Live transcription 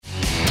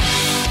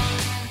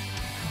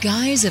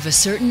Guys of a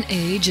Certain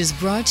Age is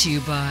brought to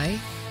you by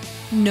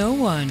no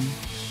one.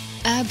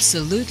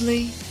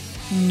 Absolutely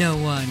no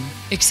one.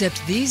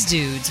 Except these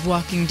dudes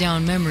walking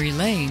down memory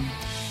lane.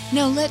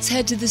 Now let's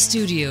head to the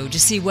studio to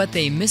see what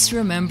they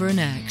misremember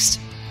next.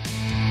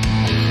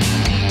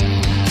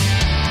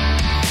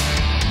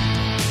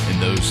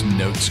 And those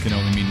notes can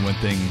only mean one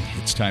thing.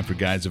 It's time for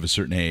Guys of a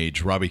Certain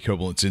Age. Robbie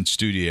Koblentz in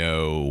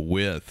studio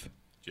with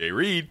Jay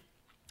Reed.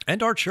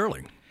 And Art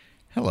Shirley.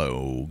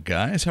 Hello,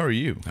 guys. How are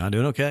you? I'm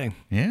doing okay.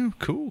 Yeah,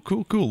 cool.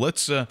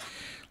 Let's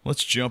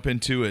jump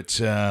into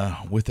it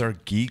with our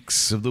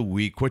Geeks of the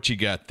Week. What you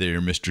got there,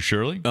 Mr.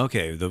 Shirley?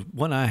 Okay, the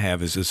one I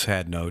have is this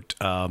sad note.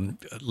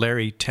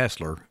 Larry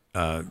Tesler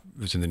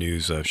was in the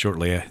news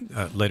shortly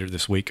earlier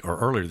this week,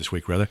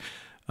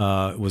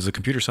 was a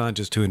computer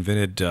scientist who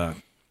invented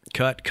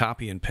cut,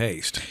 copy, and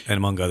paste, and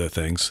among other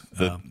things.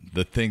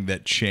 The thing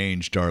that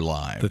changed our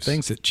lives. The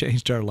things that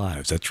changed our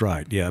lives. That's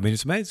right. Yeah, I mean,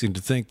 it's amazing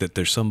to think that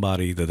there's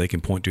somebody that they can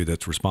point to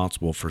that's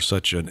responsible for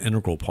such an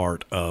integral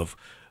part of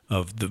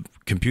the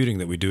computing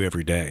that we do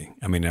every day.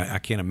 I mean, I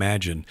can't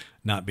imagine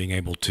not being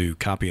able to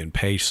copy and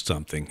paste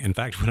something. In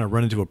fact, when I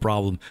run into a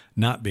problem,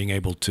 not being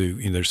able to,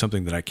 there's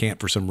something that I can't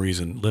for some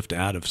reason lift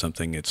out of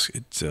something, it's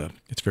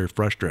very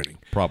frustrating.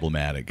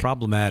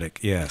 Problematic,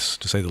 yes,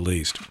 to say the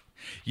least.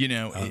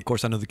 Of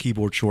course, I know the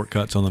keyboard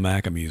shortcuts on the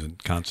Mac I'm using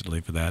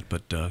constantly for that,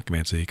 but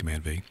Command-C,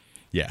 Command-V.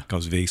 Yeah.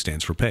 Because V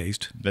stands for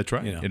paste. That's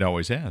right. It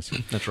always has.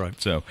 That's right.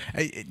 So,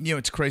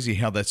 it's crazy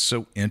how that's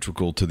so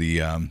integral to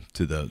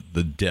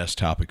the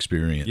desktop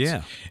experience.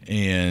 Yeah.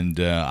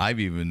 And I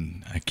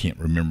can't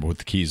remember what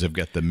the keys, I've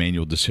got the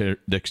manual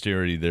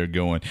dexterity there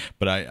going,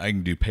 but I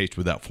can do paste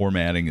without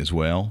formatting as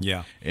well.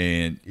 Yeah.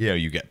 And,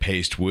 you got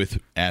paste with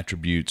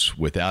attributes,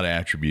 without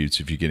attributes,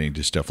 if you're getting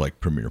to stuff like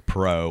Premiere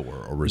Pro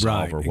or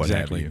Resolve or what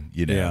have you.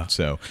 Yeah.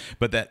 So,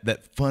 but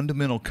that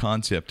fundamental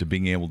concept of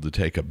being able to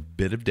take a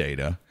bit of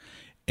data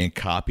and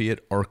copy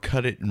it or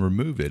cut it and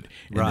remove it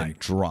and then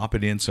drop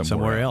it in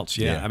somewhere else.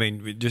 Yeah. I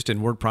mean, just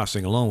in word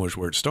processing alone was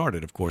where it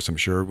started, of course, I'm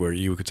sure, where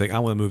you could say, I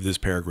want to move this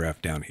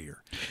paragraph down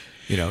here.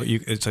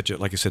 It's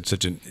like I said,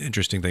 such an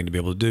interesting thing to be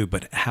able to do,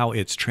 but how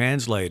it's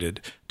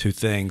translated to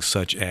things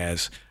such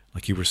as,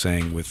 like you were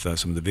saying with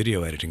some of the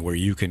video editing, where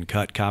you can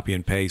cut, copy,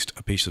 and paste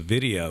a piece of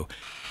video.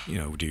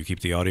 Do you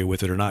keep the audio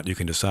with it or not? You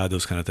can decide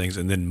those kind of things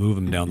and then move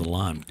them down the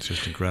line. It's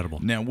just incredible.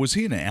 Now, was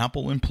he an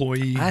Apple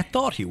employee? I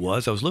thought he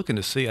was. I was looking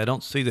to see. I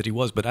don't see that he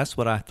was, but that's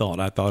what I thought.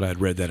 I thought I'd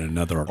read that in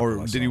another article.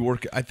 Or did he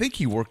work? I think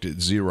he worked at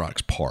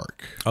Xerox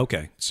PARC.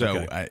 Okay.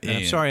 So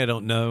I'm sorry, I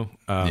don't know.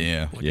 Like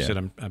you said,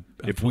 I'm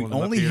if we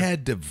only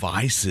had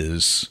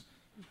devices.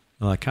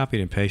 Well, I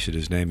copied and pasted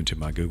his name into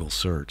my Google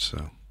search,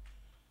 so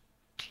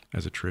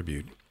as a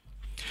tribute.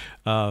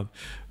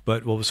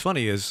 But what was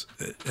funny is,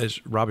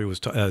 as Robbie was,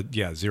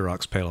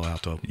 Xerox Palo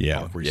Alto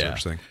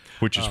research thing,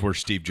 which is where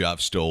Steve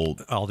Jobs stole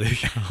all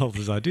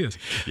his ideas.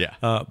 Yeah.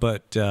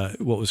 But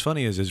what was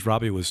funny is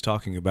Robbie was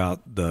talking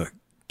about the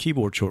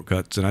keyboard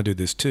shortcuts, and I do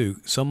this too.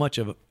 So much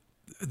of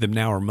them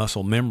now are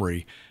muscle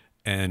memory,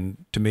 and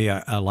to me,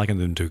 I liken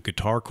them to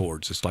guitar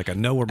chords. It's like I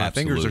know where my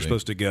fingers are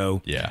supposed to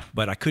go,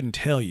 but I couldn't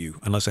tell you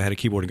unless I had a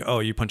keyboard and go,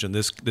 you're punching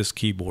this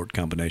keyboard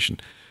combination.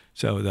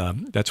 So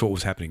that's what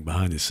was happening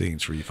behind the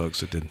scenes for you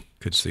folks that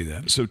could see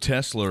that. So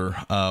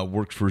Tesler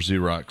worked for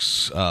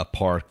Xerox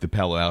PARC, the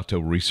Palo Alto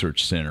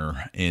Research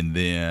Center, and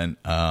then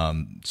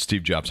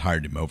Steve Jobs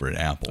hired him over at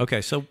Apple. Okay,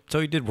 so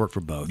he did work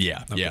for both.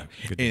 Yeah, okay,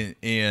 yeah.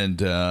 And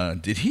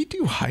did he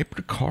do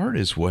HyperCard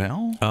as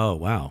well? Oh,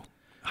 wow.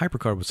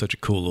 HyperCard was such a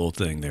cool little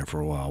thing there for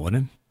a while,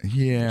 wasn't it?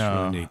 Yeah. It's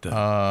really neat,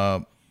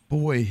 though.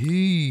 Boy,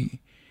 he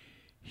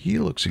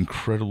looks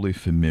incredibly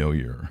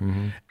familiar,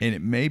 and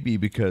it may be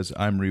because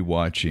I'm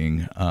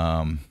rewatching.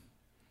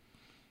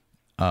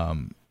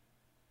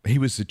 He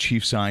was the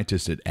chief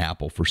scientist at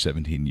Apple for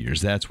 17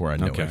 years. That's where I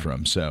know him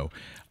from. So,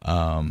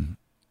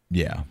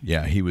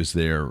 he was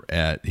there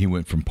he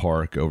went from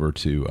PARC over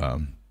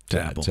to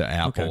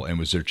Apple and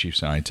was their chief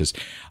scientist.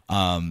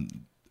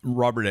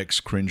 Robert X.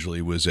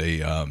 Cringely was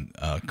a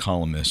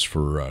columnist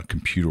for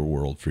Computer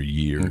World for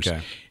years,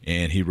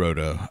 and he wrote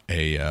a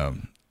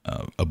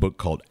book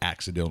called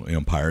Accidental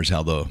Empires,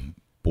 how the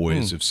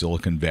boys of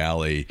Silicon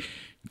Valley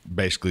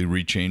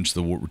basically changed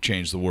the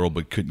world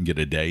but couldn't get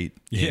a date.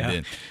 Yeah.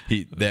 And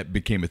then that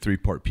became a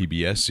 3-part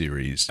PBS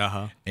series.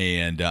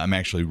 And I'm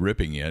actually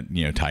ripping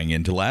it, tying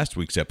into last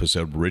week's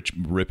episode,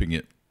 ripping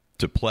it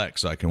to Plex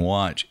so I can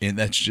watch, and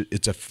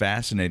it's a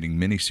fascinating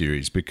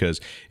miniseries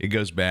because it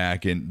goes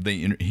back and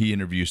he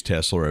interviews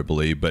Tesla, I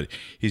believe, but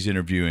he's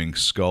interviewing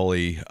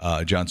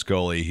John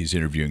Scully, he's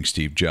interviewing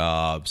Steve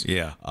Jobs,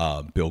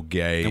 Bill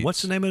Gates. And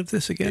what's the name of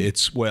this again?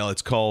 It's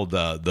called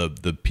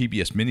the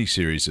PBS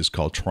miniseries is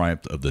called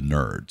Triumph of the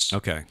Nerds.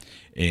 Okay.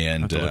 And I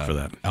have to look for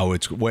that.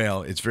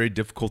 It's very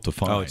difficult to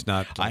find. Oh, it's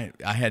not. I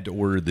had to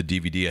order the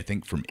DVD, I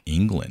think, from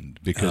England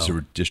because there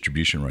were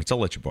distribution rights. I'll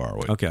let you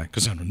borrow it. Okay.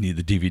 Because I don't need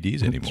the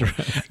DVDs anymore.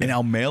 Right. And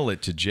I'll mail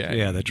it to Jay.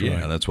 Yeah, that's right.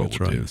 Yeah, that's what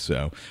we'll do.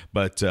 So,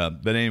 but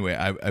anyway,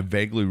 I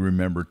vaguely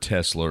remember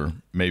Tesla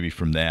maybe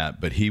from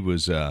that, but he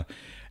was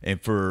And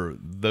for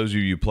those of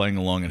you playing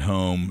along at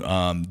home,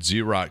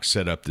 Xerox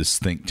set up this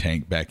think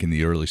tank back in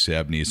the early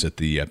 70s at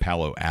the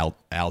Palo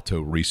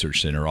Alto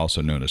Research Center,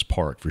 also known as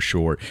PARC for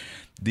short.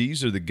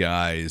 These are the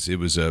guys. It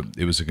was a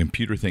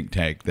computer think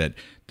tank that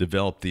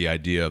developed the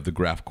idea of the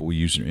graphical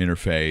user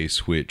interface,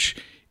 which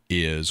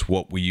is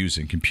what we use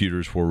in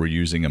computers, where we're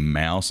using a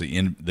mouse.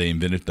 They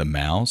invented the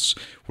mouse,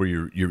 where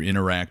you're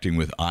interacting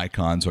with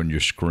icons on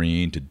your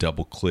screen to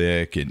double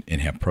click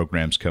and have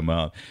programs come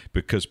up.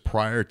 Because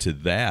prior to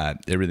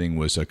that, everything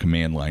was a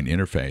command line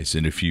interface.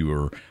 And if you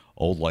were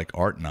old like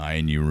Art and I,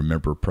 and you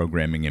remember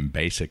programming in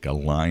BASIC a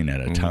line at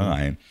a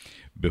time,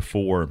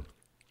 before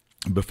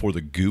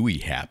the GUI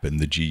happened,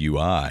 the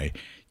GUI,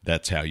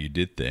 that's how you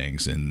did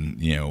things.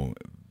 And,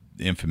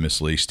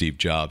 infamously, Steve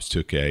Jobs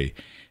took a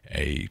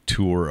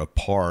tour of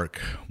PARC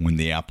when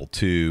the Apple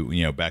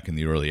II, back in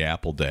the early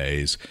Apple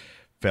days,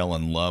 fell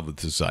in love with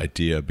this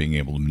idea of being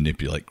able to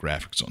manipulate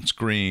graphics on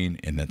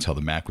screen, and that's how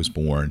the Mac was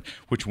born,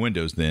 which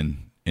Windows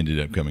then ended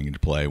up coming into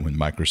play when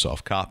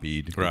Microsoft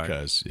copied,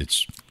 because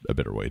it's a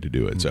better way to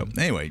do it. So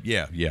anyway,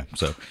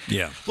 So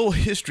little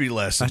history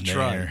lesson That's there.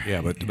 Right.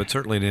 Yeah, but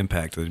certainly an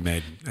impact that he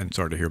made, and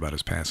sorry to hear about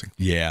his passing.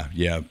 Yeah,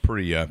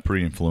 pretty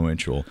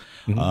influential.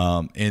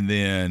 And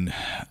then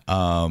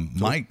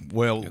Mike.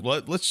 Well,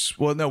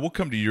 we'll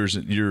come to yours.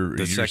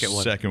 Your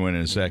second one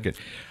in a second.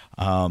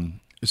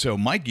 So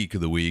my Geek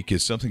of the Week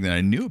is something that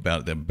I knew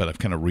about them, but I've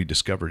kind of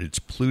rediscovered. It's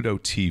Pluto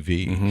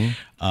TV.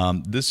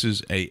 This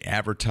is a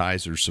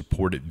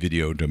advertiser-supported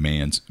video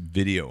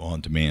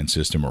on demand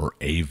system, or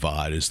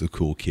AVOD, as the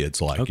cool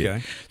kids like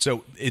it.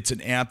 So it's an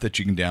app that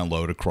you can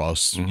download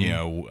across,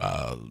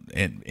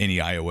 any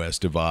iOS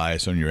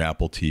device on your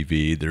Apple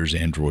TV. There's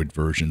Android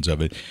versions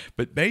of it,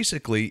 but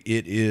basically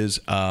it is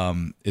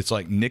it's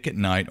like Nick at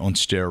Night on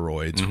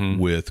steroids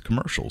with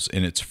commercials,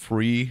 and it's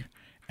free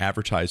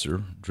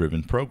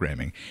advertiser-driven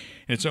programming.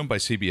 And it's owned by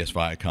CBS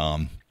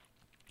Viacom.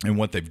 And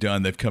what they've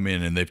done, they've come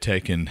in and they've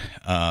taken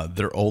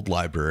their old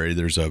library.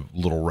 There's a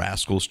Little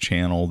Rascals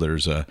channel.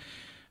 There's I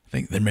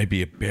think there may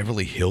be a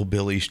Beverly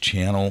Hillbillies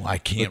channel. I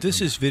can't. But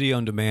this is video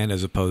on demand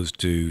as opposed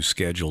to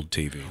scheduled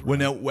TV. Right? Well,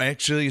 no,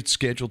 actually, it's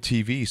scheduled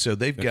TV. So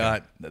they've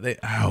got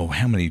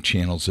how many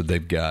channels have they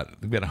got?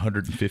 They've got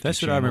 150. That's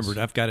channels. what I remembered.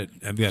 I've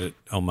got it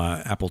on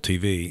my Apple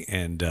TV,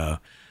 and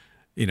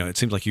it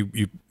seems like you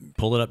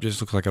pull it up, just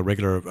looks like a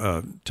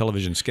regular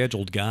television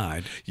scheduled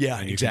guide. Yeah,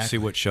 and you can see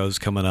what show's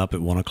coming up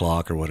at 1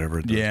 o'clock or whatever.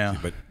 Yeah,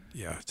 but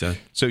yeah.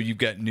 So you've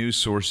got news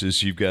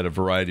sources. You've got a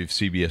variety of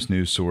CBS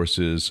news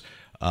sources.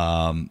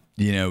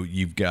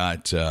 You've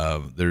got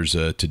there's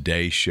a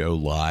Today Show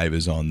Live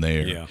is on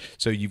there. Yeah.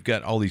 So you've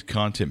got all these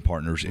content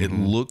partners. It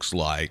looks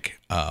like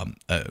a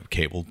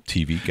cable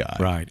TV guide,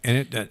 right?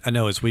 And I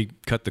know as we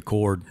cut the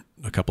cord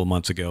a couple of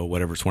months ago,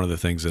 whatever, it's one of the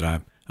things that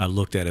I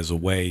looked at as a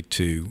way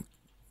to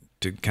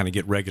kind of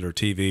get regular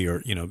TV,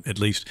 or at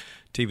least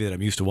TV that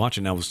I'm used to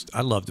watching.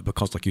 I loved it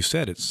because, like you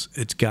said,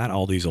 it's got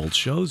all these old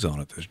shows on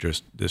it. That's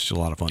just a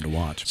lot of fun to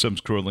watch. So I'm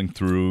scrolling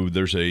through.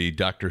 There's a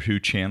Doctor Who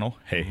channel.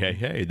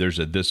 Hey. There's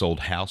a This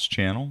Old House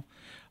channel.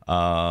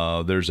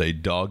 There's a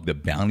Dog the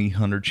Bounty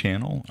Hunter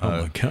channel.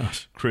 Oh my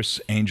gosh. Chris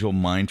Angel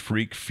Mind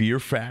Freak, Fear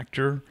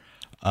Factor,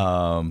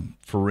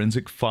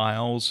 Forensic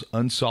Files,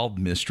 Unsolved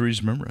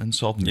Mysteries. Remember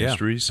Unsolved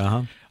Mysteries?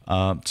 Uh-huh.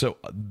 So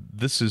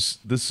this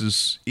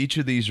is each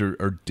of these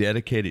are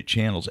dedicated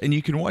channels, and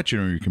you can watch it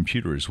on your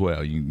computer as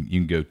well. You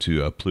can go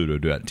to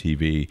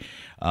Pluto.tv.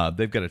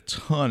 They've got a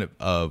ton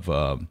of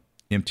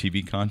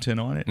MTV content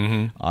on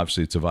it.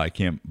 Obviously, it's a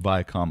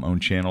Viacom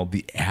owned channel.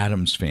 The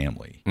Addams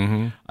Family.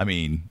 I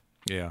mean,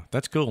 yeah,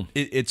 that's cool.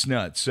 It's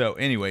nuts. So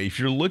anyway, if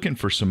you're looking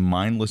for some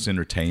mindless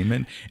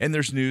entertainment, and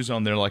there's news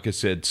on there, like I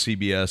said,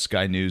 CBS,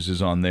 Sky News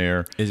is on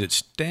there. Is it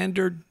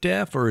standard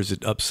def, or is it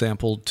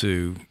upsampled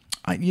to?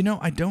 I don't know.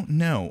 I don't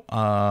know.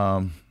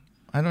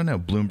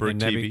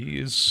 Bloomberg TV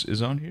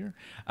is on here.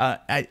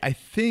 I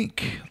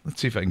think.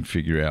 Let's see if I can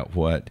figure out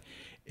what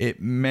it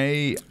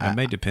may. It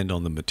may depend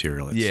on the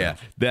material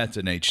itself. Yeah, that's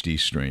an HD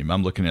stream.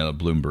 I'm looking at a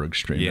Bloomberg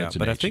stream. Yeah,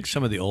 but I think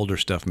some of the older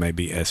stuff may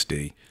be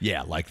SD.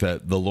 Yeah, like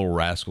the Little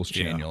Rascals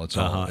channel. Yeah. It's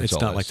all.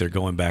 It's not like they're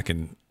going back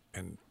and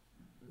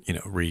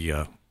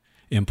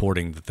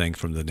importing the thing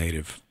from the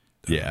native.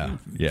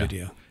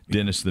 Video.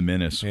 Dennis the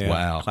Menace. Yeah,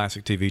 wow.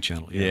 Classic TV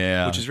channel.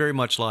 Yeah. Which is very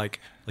much like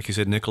you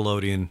said,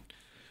 Nickelodeon.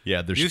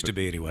 Yeah, there's used to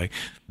be anyway.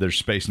 There's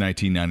Space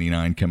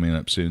 1999 coming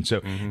up soon.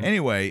 So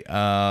anyway,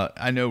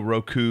 I know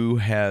Roku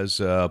has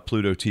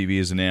Pluto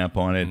TV as an app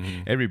on it.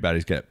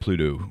 Everybody's got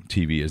Pluto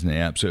TV as an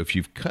app. So if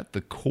you've cut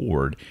the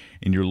cord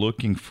and you're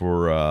looking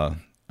for a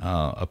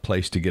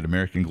place to get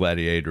American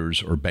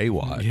Gladiators or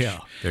Baywatch, yeah,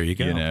 there you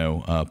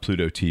go.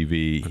 Pluto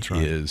TV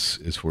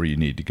is where you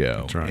need to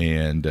go. That's right.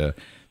 And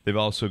they've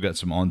also got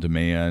some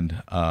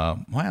on-demand.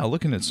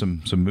 Looking at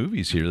some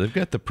movies here. They've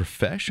got The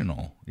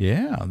Professional.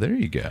 Yeah, there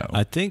you go.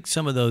 I think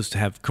some of those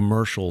have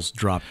commercials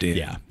dropped in.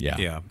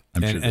 Yeah.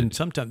 And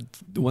sometimes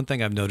one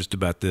thing I've noticed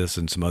about this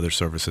and some other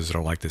services that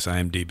are like this,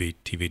 IMDb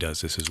TV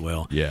does this as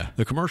well. Yeah.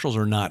 The commercials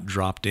are not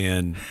dropped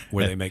in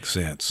where they make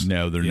sense.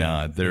 No, they're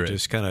not. They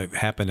just kind of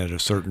happen at a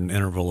certain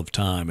interval of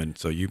time. And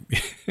so you're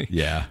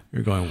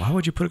going, why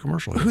would you put a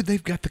commercial in? Ooh,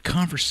 they've got the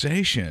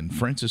conversation,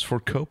 Francis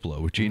Ford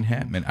Coppola with Gene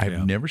Hackman.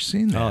 I've never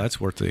seen that. Oh,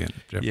 that's worth the end.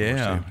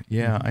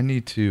 Yeah. I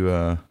need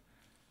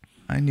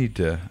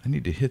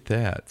to hit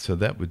that. So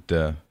that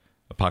would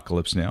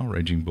Apocalypse Now,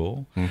 Raging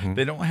Bull. Mm-hmm.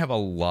 They don't have a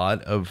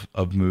lot of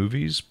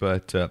movies,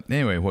 but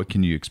anyway, what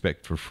can you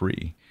expect for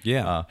free?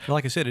 Yeah,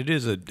 like I said,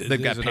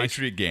 they've got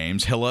Patriot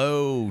Games.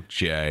 Hello,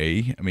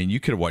 Jay. I mean, you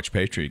could have watched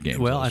Patriot Games.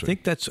 Well, I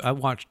think I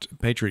watched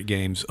Patriot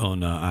Games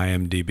on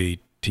IMDb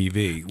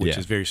TV, which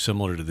is very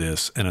similar to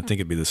this, and I think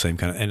it'd be the same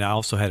kind of. And I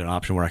also had an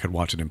option where I could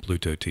watch it in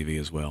Pluto TV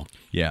as well.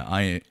 Yeah,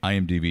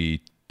 IMDb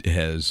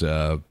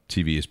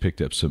TV has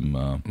picked up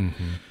some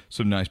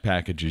nice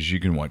packages. You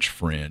can watch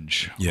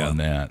Fringe on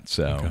that.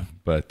 So,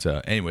 but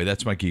anyway,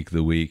 that's my Geek of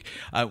the Week.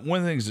 One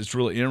of the things that's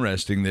really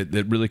interesting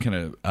that really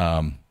kind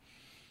of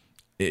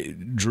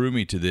it drew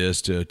me to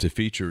this to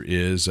feature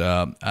is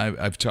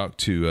I've talked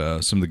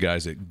to some of the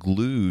guys at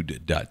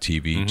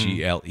Glued.tv,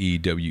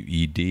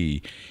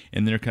 GLEWED,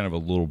 and they're kind of a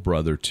little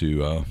brother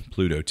to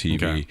Pluto TV.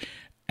 Okay.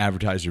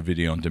 Advertiser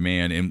video on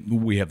demand,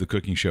 and we have the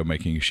cooking show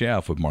Making a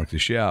Chef with Mark the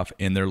Chef,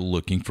 and they're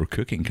looking for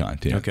cooking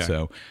content. Okay.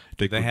 So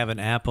they have an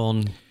app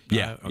on.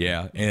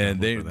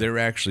 And they're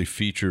actually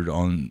featured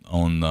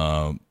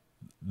on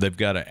they've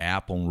got an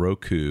app on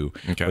Roku,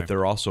 but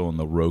they're also on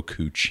the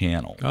Roku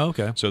channel. Oh,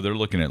 okay. So they're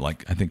looking at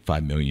I think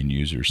 5 million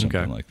users,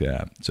 something like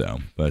that. So,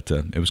 but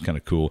it was kind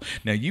of cool.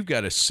 Now you've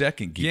got a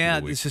second Geek of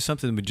the Week. This is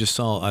something we just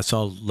saw. I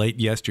saw late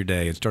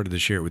yesterday and started to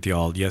share it with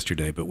y'all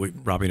yesterday. But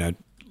Robbie and I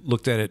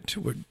looked at it.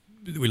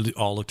 We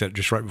all looked at it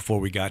just right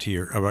before we got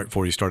here, right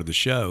before you started the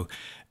show.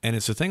 And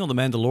it's a thing on The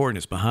Mandalorian.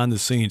 It's behind the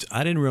scenes.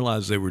 I didn't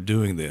realize they were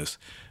doing this,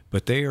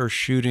 but they are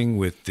shooting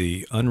with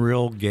the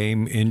Unreal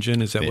game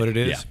engine. Is that what it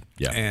is?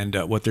 Yeah. And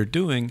what they're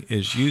doing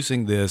is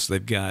using this.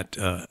 They've got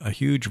a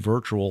huge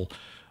virtual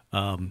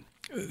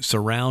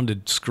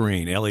surrounded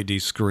screen,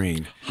 LED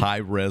screen. High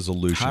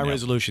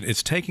resolution.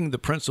 It's taking the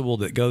principle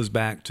that goes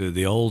back to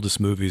the oldest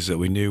movies that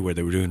we knew where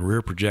they were doing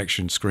rear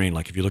projection screen.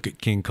 Like if you look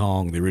at King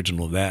Kong, the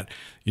original of that,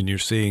 and you're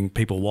seeing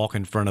people walk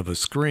in front of a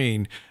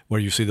screen where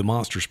you see the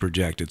monsters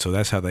projected. So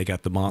that's how they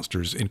got the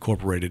monsters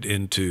incorporated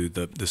into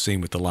the scene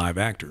with the live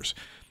actors.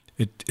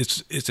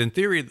 It's in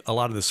theory a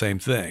lot of the same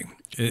thing.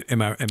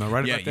 Am I right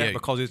about that? Yeah,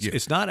 because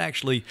it's not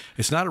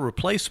a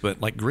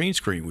replacement like green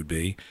screen would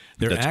be.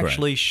 They're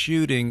actually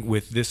shooting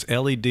with this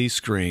LED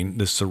screen,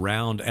 the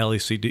surround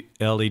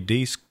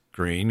LED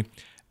screen,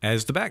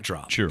 as the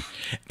backdrop. Sure,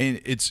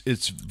 and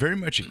it's very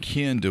much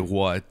akin to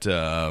what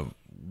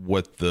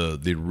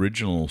the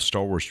original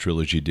Star Wars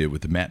trilogy did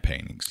with the matte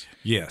paintings.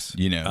 Yes.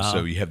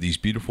 So you have these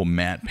beautiful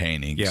matte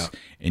paintings,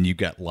 and you've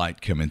got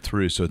light coming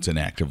through, so it's an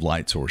active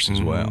light source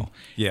as well.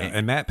 Yeah,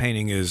 and matte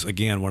painting is,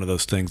 again, one of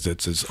those things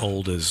that's as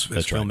old as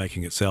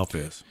filmmaking itself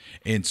is.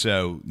 And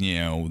so,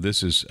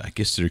 this is, I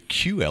guess they're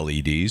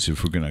QLEDs,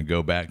 if we're going to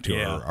go back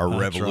to our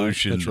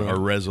revolution, our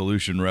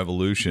resolution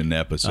revolution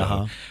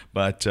episode.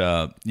 But,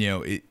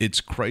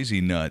 it's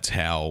crazy nuts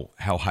how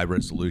high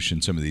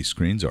resolution some of these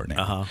screens are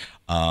now.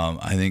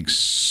 I think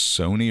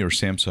Sony or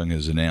Samsung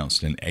has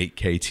announced an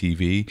 8K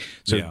TV.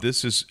 So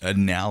this is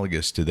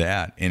analogous to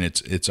that, and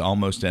it's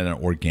almost at an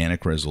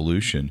organic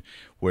resolution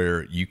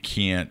where you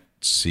can't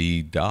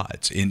see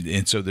dots,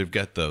 and so they've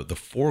got the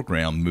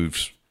foreground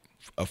moves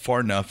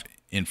far enough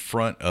in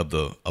front of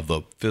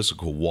the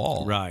physical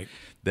wall, right?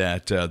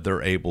 That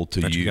they're able to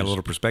use. You got a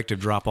little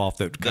perspective drop off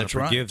that kind of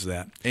forgives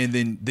that, and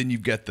then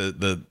you've got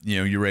the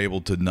you're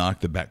able to knock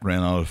the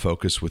background out of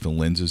focus with the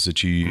lenses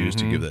that you use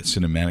to give that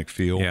cinematic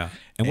feel. Yeah,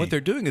 and what they're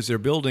doing is they're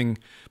building,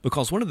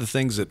 because one of the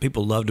things that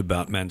people loved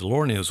about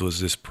Mandalorian was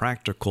this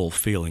practical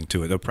feeling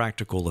to it, the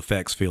practical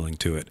effects feeling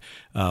to it.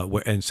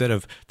 Where instead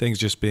of things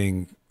just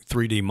being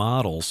 3D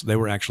models, they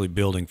were actually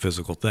building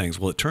physical things.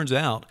 Well, it turns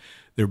out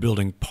they're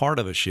building part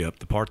of a ship,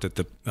 the part that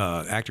the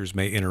actors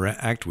may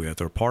interact with,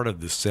 or part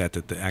of the set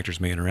that the actors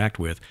may interact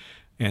with,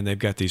 and they've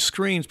got these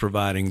screens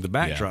providing the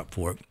backdrop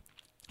for it.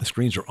 The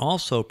screens are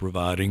also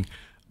providing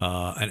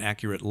an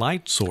accurate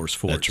light source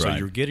for it. So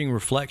you're getting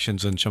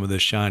reflections in some of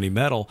this shiny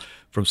metal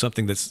from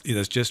something that's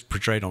just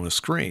portrayed on a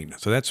screen.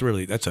 So that's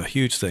a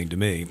huge thing to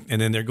me.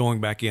 And then they're going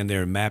back in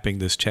there and mapping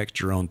this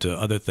texture onto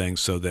other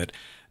things so that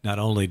not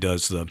only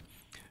does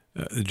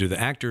do the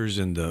actors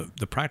and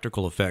the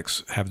practical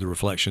effects have the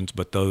reflections,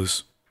 but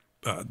those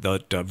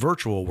the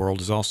virtual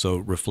world is also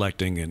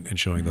reflecting and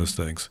showing those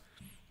things.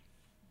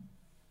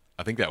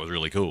 I think that was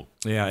really cool.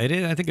 Yeah, it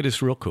is. I think it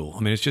is real cool. I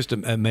mean, it's just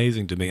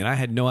amazing to me, and I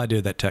had no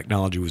idea that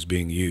technology was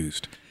being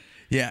used.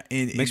 Yeah,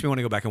 it makes me want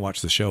to go back and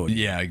watch the show again.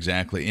 Yeah,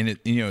 exactly. And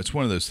it's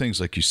one of those things,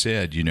 like you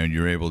said,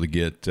 you're able to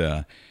get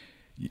the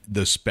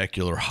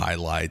specular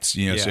highlights.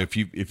 So if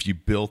you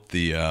built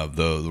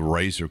the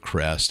Razor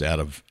Crest out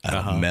of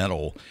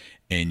metal,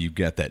 and you've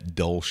got that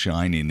dull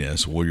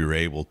shininess where you're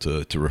able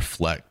to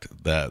reflect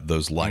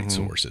those light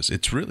sources.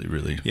 It's really,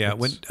 really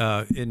when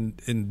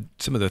in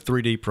some of the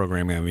 3D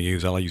programming I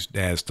use, I'll use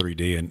DAZ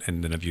 3D,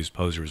 and then I've used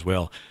Poser as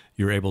well.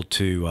 You're able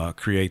to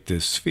create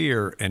this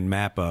sphere and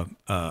map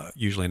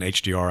usually an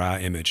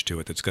HDRI image to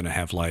it that's going to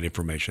have light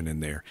information in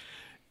there.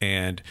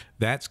 And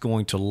that's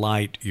going to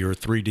light your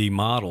 3D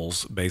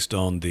models based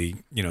on the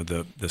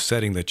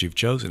setting that you've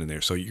chosen in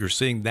there. So you're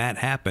seeing that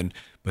happen,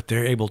 but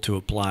they're able to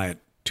apply it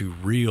to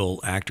real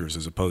actors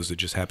as opposed to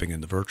just happening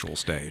in the virtual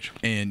stage.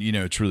 And,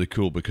 it's really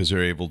cool because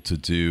they're able to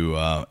do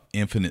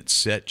infinite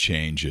set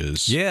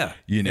changes. Yeah.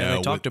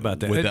 They talked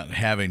about that. Without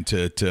having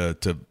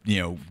to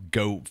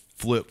go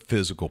flip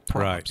physical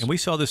props. Right. And we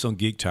saw this on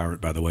Geek Tyrant,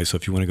 by the way, so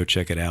if you want to go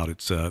check it out,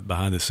 it's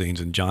behind the scenes.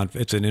 And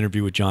it's an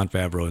interview with Jon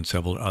Favreau and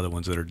several other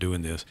ones that are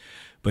doing this.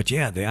 But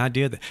yeah, the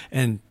idea that,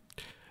 and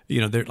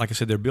they're, like I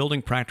said, they're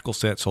building practical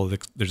sets. So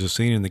there's a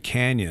scene in the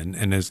canyon,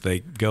 and as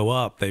they go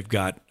up, they've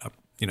got,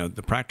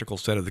 the practical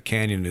set of the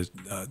canyon is,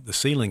 the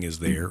ceiling is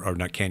there, or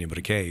not canyon, but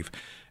a cave.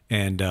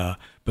 And,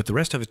 but the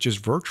rest of it's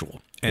just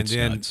virtual. And it's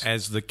then nuts.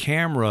 As the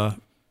camera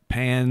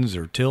pans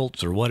or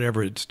tilts or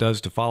whatever it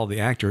does to follow the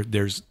actor,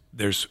 there's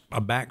a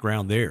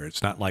background there.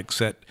 It's not like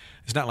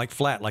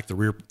flat like the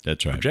rear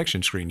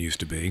projection screen used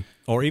to be,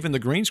 or even the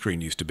green screen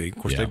used to be. Of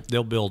course,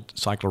 they'll build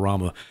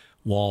cyclorama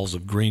walls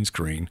of green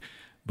screen,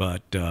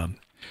 but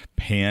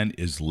pan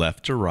is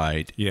left to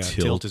right. Yeah,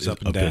 tilt is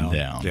up and down.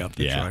 Yeah, that's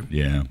right.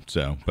 Yeah.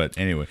 So, but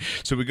anyway,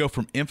 so we go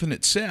from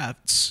infinite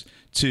sets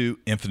to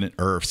infinite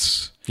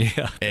Earths.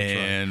 Yeah,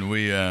 and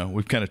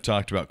we've kind of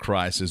talked about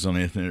Crisis on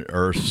Infinite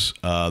Earths,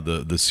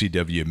 the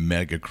CW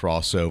mega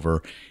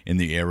crossover in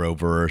the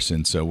Arrowverse,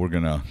 and so we're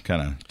gonna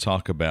kind of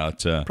talk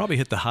about probably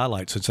hit the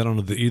highlights, since I don't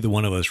know that either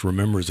one of us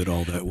remembers it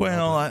all that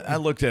well. Well, I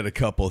looked at a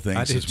couple of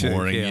things this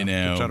morning,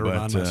 try to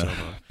remind myself.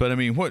 But I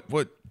mean,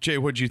 Jay,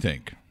 what'd you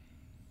think?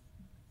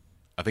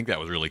 I think that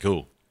was really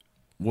cool.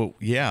 Well,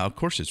 yeah, of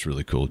course it's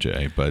really cool,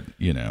 Jay, but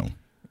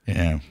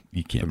yeah,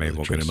 you can't. Maybe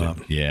we'll get him up.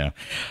 Yeah,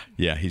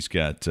 he's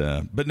got.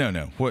 But no.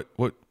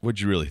 What'd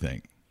you really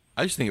think?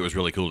 I just think it was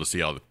really cool to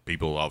see all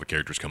the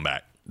characters come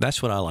back.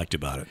 That's what I liked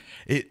about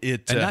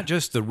it. And not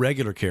just the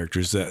regular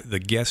characters. The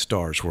guest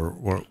stars were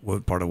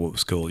part of what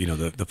was cool.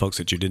 The folks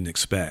that you didn't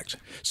expect.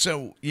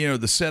 So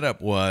the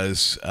setup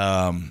was.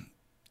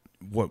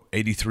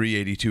 83,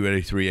 82,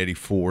 83,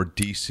 84,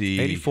 DC.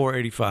 84,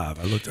 85.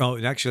 I looked. Oh,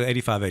 actually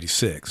 85,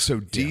 86. So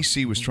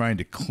DC was trying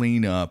to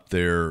clean up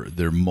their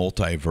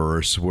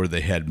multiverse where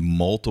they had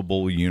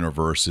multiple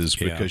universes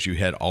because you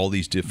had all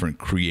these different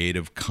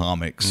creative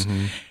comics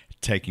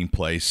taking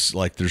place.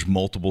 Like there's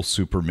multiple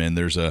Supermen.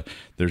 There's a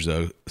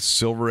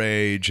Silver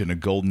Age and a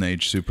Golden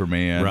Age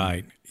Superman.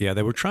 Right. Yeah,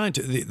 they were trying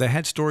to. They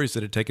had stories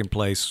that had taken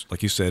place,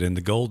 like you said, in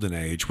the Golden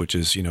Age, which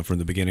is from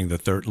the beginning,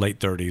 the late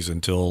 30s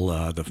until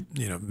the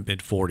mid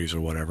 40s or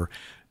whatever.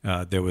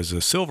 There was a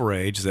Silver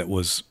Age that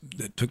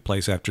took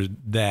place after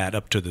that,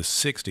 up to the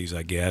 60s,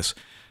 I guess,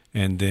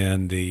 and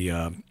then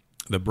the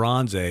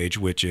Bronze Age,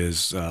 which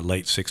is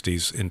late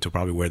 60s into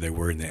probably where they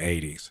were in the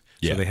 80s.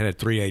 So they had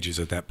 3 ages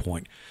at that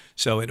point.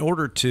 So in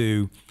order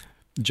to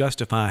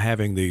justify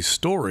having these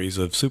stories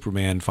of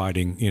Superman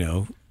fighting,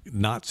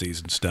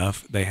 Nazis and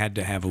stuff, they had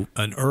to have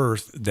an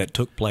Earth that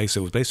took place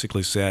that was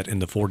basically set in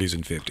the 40s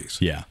and 50s.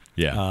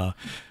 Yeah.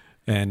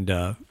 And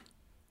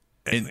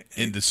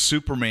the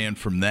Superman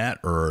from that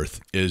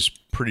Earth is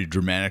pretty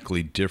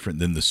dramatically different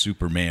than the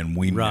Superman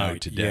we know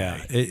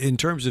today. Yeah. In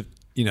terms of,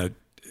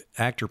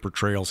 actor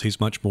portrayals,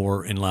 he's much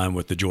more in line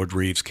with the George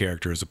Reeves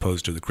character as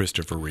opposed to the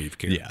Christopher Reeve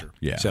character.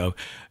 Yeah. So,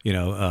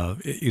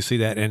 you see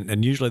that,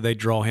 and usually they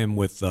draw him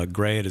with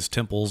gray at his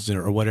temples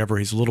or whatever.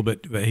 He's a little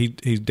bit,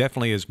 he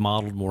definitely is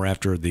modeled more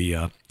after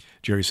the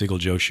Jerry Siegel,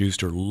 Joe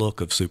Shuster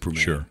look of Superman.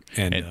 Sure.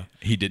 And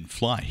he didn't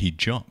fly; he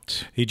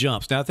jumped. He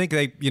jumps. Now I think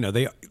they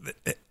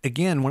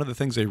again, one of the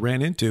things they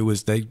ran into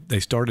was they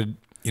started.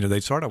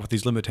 They'd start out with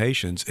these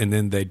limitations, and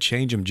then they'd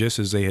change them just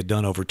as they had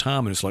done over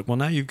time. And it's like, well,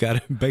 now you've got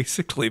it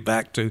basically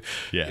back to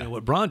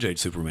what Bronze Age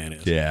Superman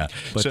is. Yeah.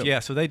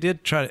 But so they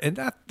did try to, and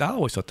I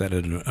always thought that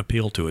had an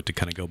appeal to it to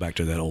kind of go back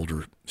to that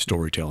older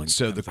storytelling.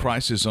 So the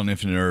Crisis on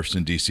Infinite Earths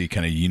in DC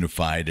kind of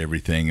unified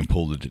everything and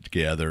pulled it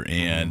together.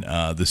 And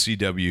the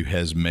CW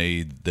has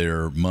made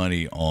their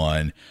money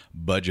on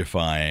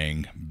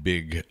budgifying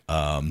big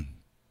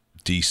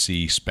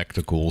DC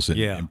spectacles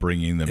and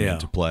bringing them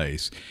into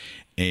place.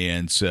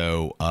 And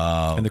so,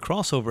 and the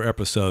crossover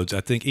episodes, I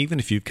think, even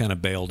if you've kind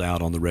of bailed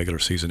out on the regular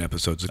season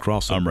episodes, the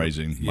crossover. I'm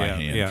raising my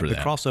hand for that.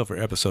 The crossover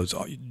episodes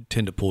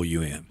tend to pull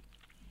you in.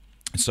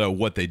 So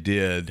what they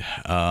did,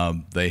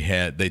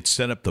 they'd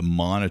set up the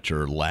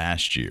Monitor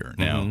last year.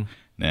 Now,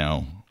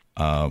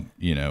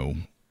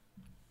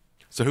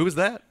 So who was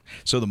that?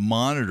 So the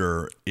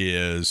Monitor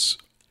is.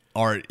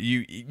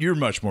 You're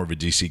much more of a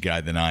DC guy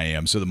than I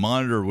am. So the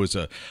Monitor was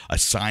a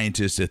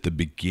scientist at the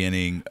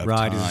beginning of time.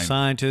 Right, he's a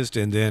scientist,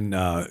 and then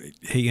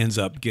he ends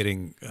up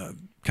getting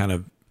kind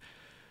of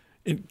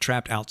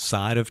trapped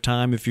outside of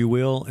time, if you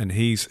will. And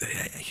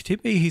to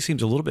me, he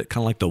seems a little bit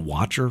kind of like the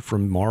Watcher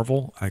from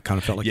Marvel. I kind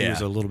of felt like he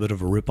was a little bit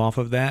of a ripoff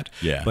of that.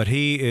 Yeah. But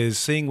he is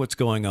seeing what's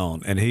going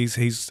on, and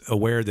he's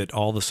aware that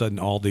all of a sudden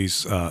all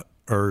these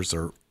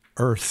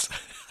Earths.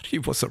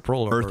 What's the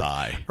plural?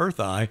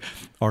 Earth-eye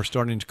are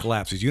starting to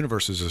collapse. These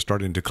universes are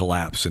starting to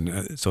collapse,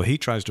 and so he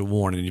tries to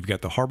warn. And you've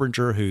got the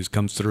Harbinger who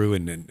comes through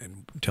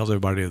and tells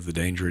everybody of the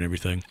danger and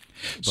everything.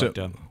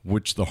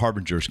 Which the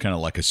Harbinger is kind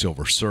of like a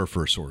Silver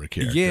Surfer sort of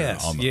character.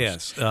 Yes, almost,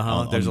 yes.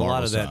 There's a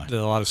lot of that.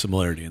 There's a lot of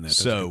similarity in that.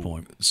 That's a good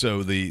point.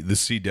 So the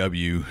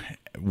CW,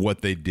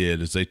 what they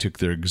did is they took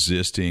their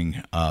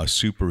existing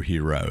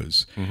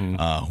superheroes,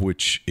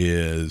 which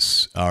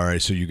is all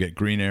right. So you get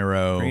Green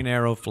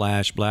Arrow,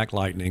 Flash, Black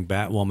Lightning,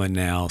 Batwoman,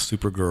 now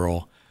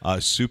Supergirl.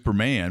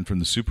 Superman from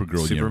the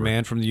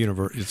Superman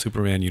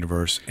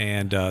universe,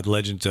 and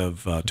Legends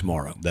of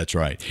Tomorrow. That's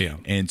right. Yeah.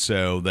 And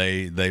so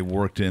they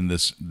worked in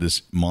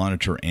this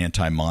Monitor,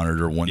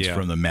 Anti-Monitor. One's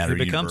from the Matter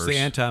universe. He becomes universe. the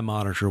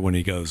Anti-Monitor when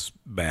he goes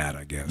bad,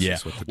 I guess. Yeah.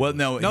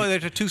 No,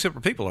 they're two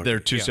separate people.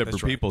 They're two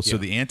separate people. Right. So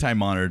the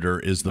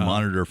Anti-Monitor is the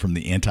Monitor from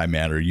the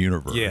Antimatter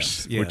universe.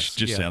 Yes. Which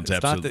just sounds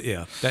absolutely.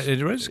 It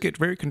does get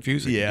very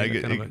confusing. Yeah.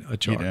 Kind of a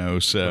chart.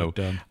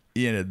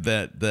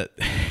 That.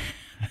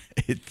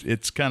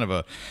 It's kind of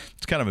a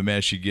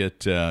mess. You get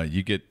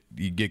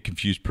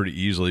confused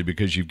pretty easily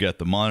because you've got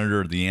the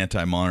Monitor, the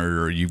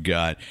Anti-Monitor. You've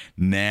got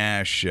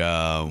Nash.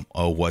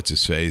 What's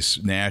his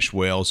face? Nash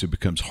Wales, who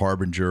becomes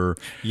Harbinger.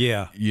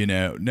 Yeah.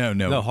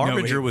 No.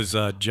 Harbinger was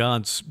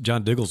John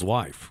Diggle's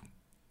wife.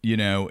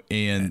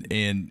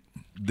 And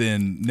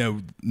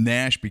then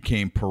Nash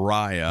became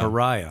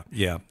Pariah.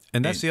 Yeah.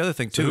 And that's the other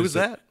thing too. So who was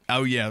that?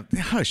 Oh, yeah.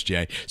 Hush,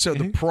 Jay. So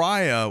the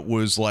Pariah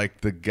was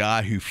like the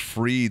guy who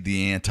freed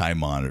the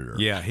Anti-Monitor.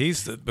 Yeah,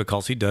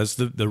 because he does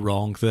the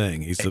wrong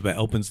thing. He's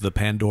opens the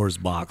Pandora's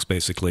box,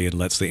 basically, and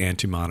lets the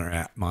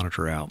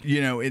Anti-Monitor out.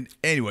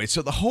 Anyway,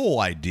 so the whole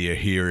idea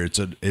here,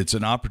 it's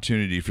an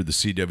opportunity for the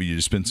CW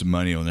to spend some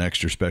money on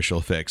extra special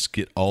effects,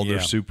 get all their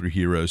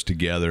superheroes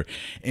together,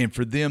 and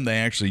for them, they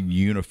actually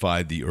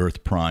unified the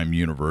Earth Prime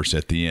universe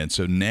at the end.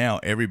 So now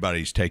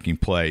everybody's taking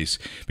place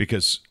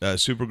because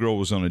Supergirl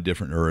was on a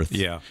different Earth.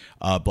 Yeah.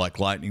 Black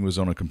Lightning was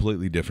on a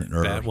completely different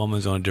Earth.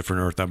 Batwoman's on a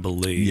different Earth, I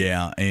believe.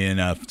 Yeah,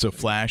 and so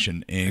Flash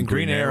and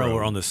Green Arrow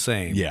were on the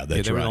same. Yeah, that's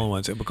right. They were the only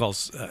ones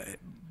because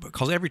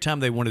every time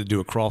they wanted to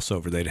do a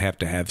crossover, they'd have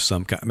to have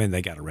some kind. I mean,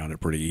 they got around it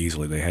pretty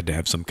easily. They had to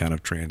have some kind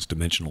of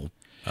trans-dimensional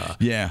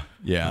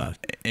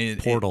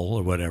portal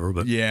or whatever.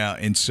 But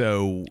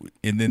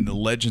and then the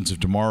Legends of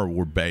Tomorrow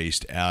were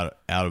based out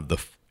of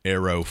the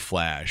Arrow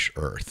Flash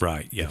Earth,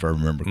 right? Yeah, if I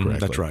remember correctly.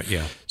 That's right.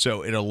 Yeah.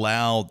 So it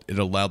allowed the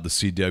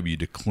CW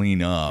to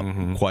clean up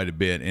quite a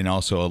bit, and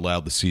also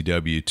allowed the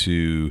CW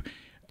to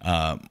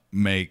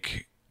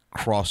make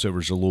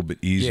crossovers a little bit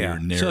easier.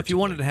 Yeah. So if you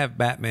wanted to have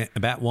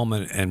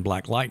Batwoman and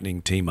Black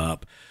Lightning team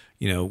up,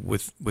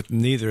 with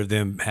neither of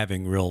them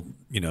having real,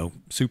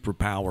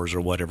 superpowers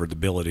or whatever, the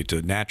ability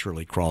to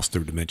naturally cross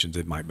through dimensions,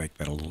 it might make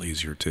that a little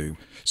easier too.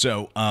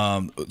 So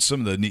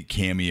some of the neat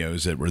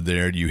cameos that were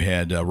there, you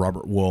had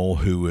Robert Wuhl,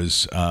 who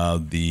was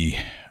the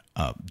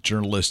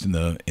journalist in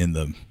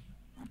the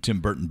Tim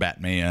Burton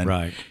Batman.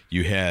 Right.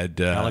 You had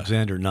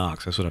Alexander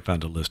Knox. That's what I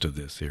found a list of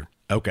this here.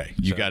 Okay,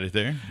 you got it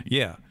there.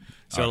 Yeah.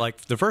 So,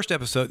 the first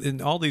episode,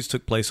 and all these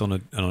took place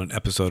on an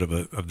episode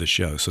of the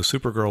show. So,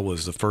 Supergirl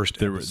was the first.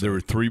 There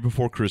were 3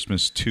 before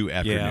Christmas, 2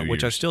 after New Year's.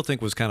 Which I still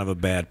think was kind of a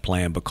bad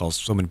plan because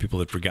so many people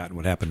had forgotten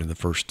what happened in the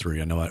first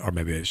 3. I know, or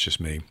maybe it's just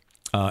me.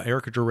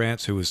 Erica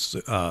Durance, who was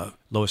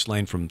Lois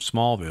Lane from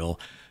Smallville,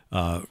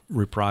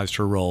 reprised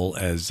her role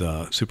as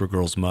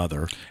Supergirl's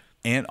mother.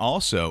 And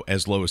also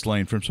as Lois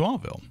Lane from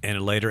Smallville. In a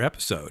later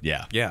episode.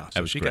 Yeah.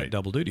 So she got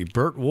double duty.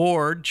 Burt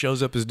Ward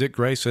shows up as Dick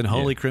Grayson,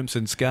 Holy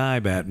Crimson Sky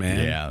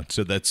Batman. Yeah.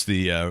 So that's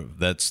the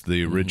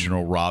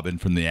original Robin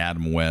from the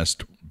Adam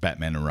West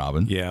Batman and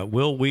Robin. Yeah.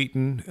 Will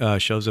Wheaton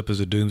shows up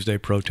as a Doomsday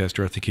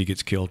protester. I think he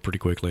gets killed pretty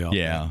quickly.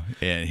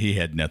 And he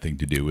had nothing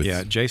to do with.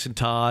 Yeah. Jason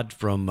Todd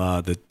from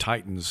the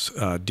Titans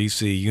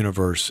DC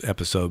Universe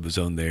episode was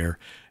on there.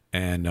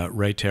 And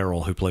Ray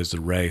Terrell, who plays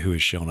the Ray, who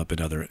has shown up in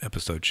other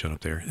episodes, shown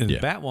up there. And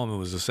Batwoman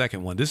was the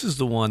second one. This is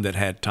the one that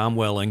had Tom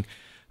Welling,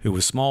 who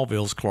was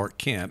Smallville's Clark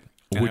Kent.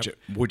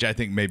 Which I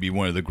think may be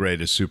one of the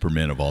greatest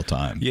Supermen of all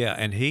time. Yeah,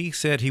 and he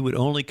said he would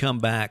only come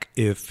back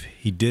if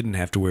he didn't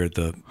have to wear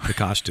the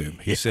costume.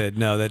 He said,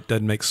 no, that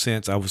doesn't make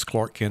sense. I was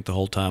Clark Kent the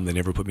whole time. They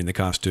never put me in the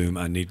costume.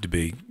 I need to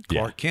be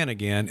Clark Kent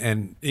again.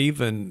 And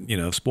even,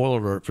 spoiler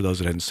alert for those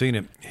that hadn't seen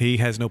it, he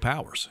has no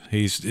powers.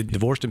 He's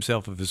divorced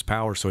himself of his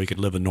powers so he could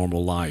live a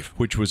normal life.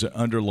 Which was an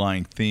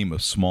underlying theme of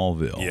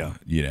Smallville.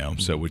 Yeah.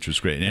 So which was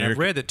great. And I've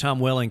read that Tom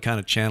Welling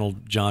kind of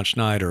channeled John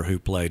Schneider, who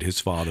played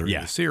his father in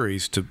the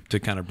series, to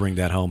kind of bring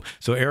that home.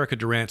 So Erica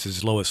Durance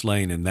is Lois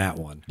Lane in that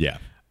one. Yeah.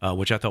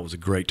 Which I thought was a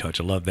great touch.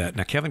 I love that.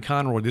 Now, Kevin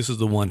Conroy, this is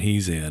the one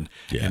he's in.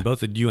 Yeah. And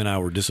both of you and I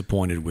were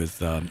disappointed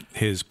with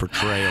his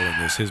portrayal in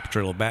this, his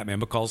portrayal of Batman,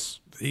 because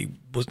he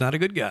was not a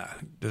good guy.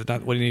 That's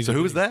not what he needs to be. So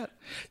who was that?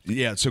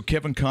 Yeah, so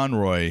Kevin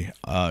Conroy,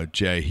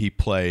 Jay,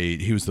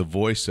 he was the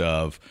voice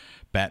of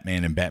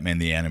Batman and Batman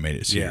the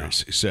Animated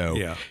Series.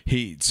 So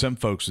some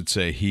folks would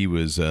say he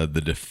was the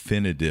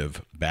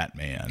definitive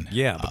Batman.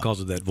 Yeah, because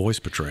of that voice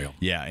portrayal.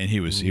 Yeah, and he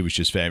was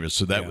just fabulous.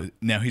 So that was,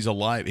 now he's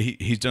alive.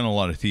 He's done a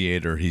lot of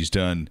theater. He's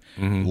done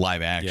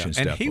live action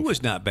stuff. And he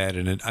was not bad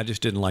in it. I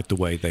just didn't like the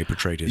way they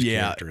portrayed his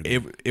character.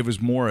 It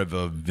was more of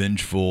a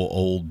vengeful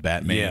old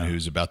Batman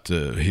who's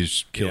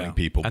who's killing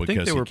people. I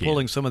think they were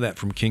pulling some of that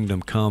from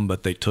Kingdom Come,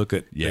 but they took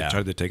it. They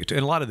tried to take it.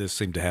 And a lot of this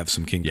seemed to have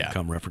some Kingdom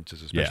Come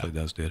references, especially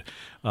those did.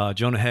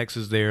 Jonah Hex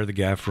is there. The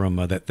guy from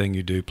That Thing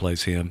You Do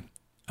plays him.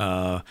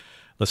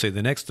 Let's see.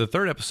 The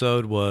third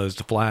episode was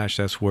The Flash.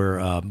 That's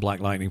where Black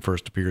Lightning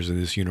first appears in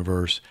this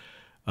universe.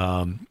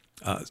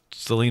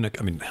 Helena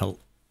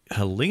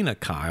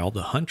Kyle,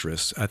 the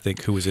Huntress, I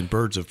think, who was in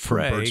Birds of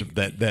Prey.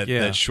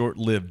 That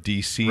short-lived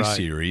DC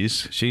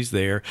series. She's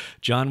there.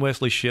 John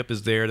Wesley Shipp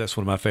is there. That's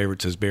one of my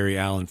favorites, is Barry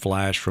Allen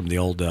Flash from the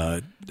old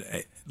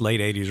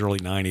late 80s, early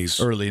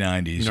 90s. Early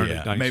 90s,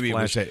 90s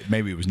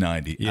maybe it was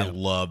 90. Yeah. I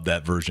love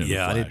that version of the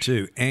Flash. I did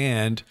too.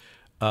 And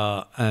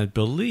I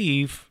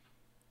believe,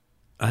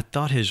 I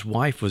thought his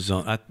wife was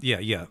on.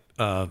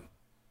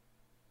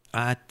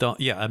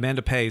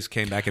 Amanda Pays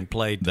came back and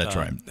played. That's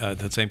right.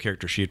 The same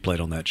character she had played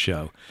on that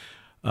show.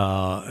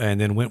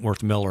 And then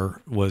Wentworth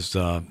Miller was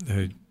the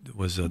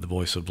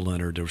voice of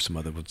Leonard. There were some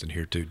other ones in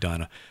here too.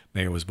 Dinah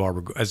Mayer was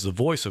as the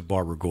voice of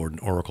Barbara Gordon,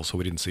 Oracle, so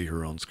we didn't see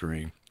her on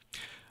screen.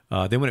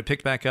 Then when it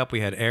picked back up,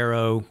 we had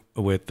Arrow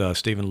with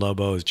Stephen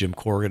Lobo as Jim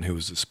Corrigan, who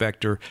was the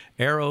Spectre.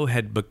 Arrow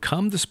had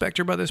become the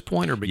Spectre by this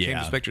point, or became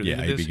the Spectre.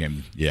 He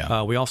became.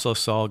 Yeah. We also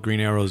saw Green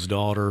Arrow's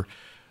daughter.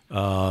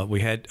 We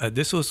had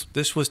this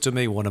was to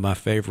me one of my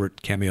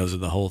favorite cameos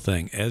of the whole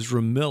thing.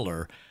 Ezra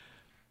Miller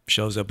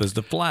shows up as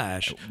the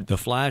Flash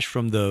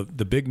from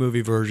the big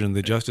movie version,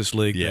 the Justice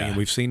League thing, and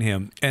we've seen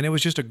him, and it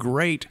was just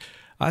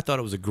I thought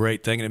it was a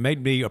great thing, and it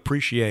made me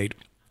appreciate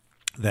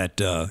that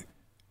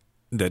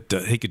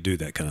he could do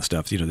that kind of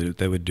stuff. You know,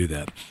 they would do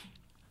that.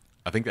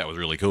 I think that was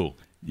really cool.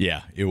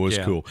 Yeah, it was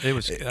cool. It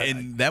was,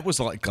 and that was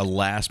like a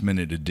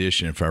last-minute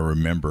addition, if I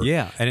remember.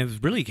 Yeah, and it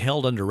was really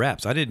held under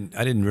wraps. I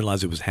didn't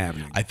realize it was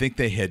happening. I think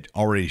they had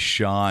already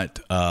shot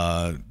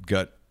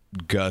Grant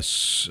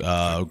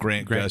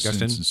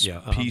Gustin's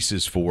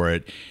pieces for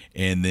it,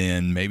 and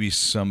then maybe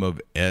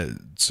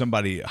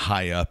somebody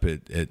high up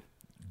at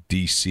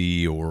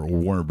DC or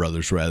Warner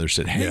Brothers rather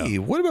said, "Hey,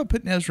 what about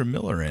putting Ezra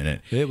Miller in it?"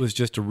 It was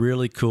just a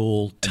really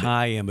cool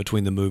tie-in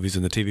between the movies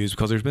and the TVs,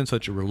 because there's been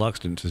such a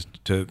reluctance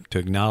to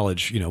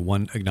acknowledge,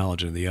 one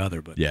acknowledging the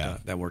other. But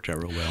that worked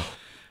out real well.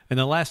 And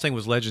the last thing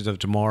was Legends of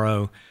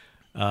Tomorrow.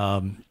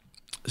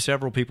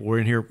 Several people were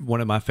in here. One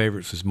of my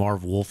favorites is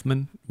Marv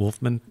Wolfman,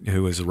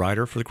 who is a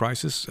writer for The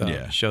Crisis.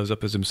 Shows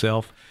up as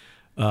himself.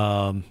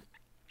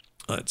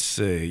 Let's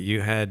see.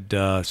 You had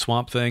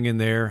Swamp Thing in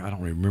there. I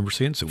don't remember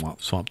seeing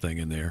Swamp Thing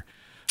in there.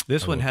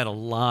 This one had a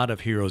lot of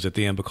heroes at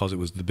the end because it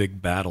was the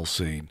big battle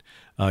scene.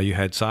 You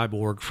had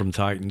Cyborg from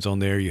Titans on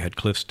there. You had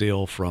Cliff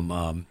Steele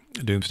from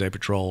Doomsday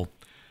Patrol.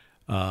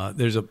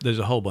 There's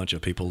a whole bunch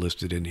of people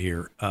listed in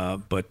here,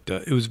 but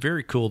it was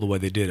very cool the way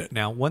they did it.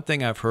 Now, one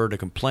thing a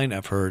complaint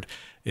I've heard,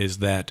 is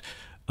that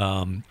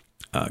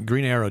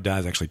Green Arrow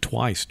dies actually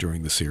twice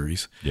during the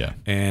series. Yeah,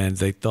 and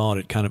they thought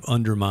it kind of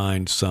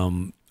undermined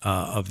some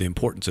of the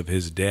importance of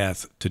his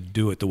death to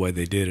do it the way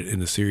they did it in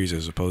the series,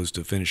 as opposed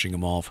to finishing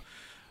him off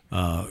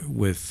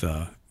with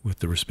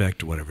the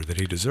respect or whatever that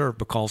he deserved.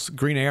 Because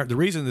Green Arrow, the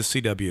reason the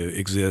CW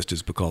exists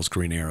is because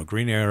Green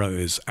Arrow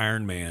is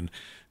Iron Man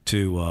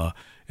to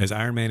as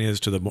Iron Man is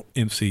to the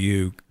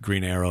MCU,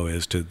 Green Arrow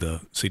is to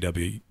the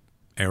CW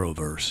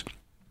Arrowverse.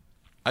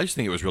 I just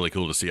think it was really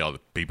cool to see all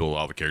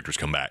the characters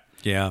come back.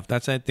 Yeah, I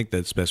think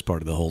that's the best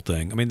part of the whole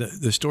thing. I mean,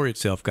 the story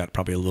itself got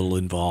probably a little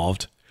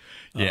involved.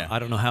 I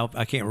don't know how.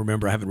 I can't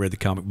remember. I haven't read the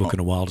comic book in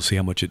a while to see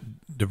how much it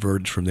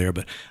diverged from there.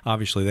 But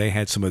obviously, they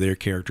had some of their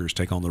characters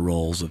take on the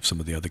roles of some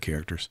of the other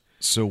characters.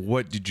 So,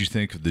 what did you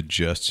think of the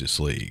Justice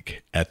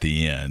League at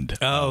the end?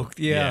 They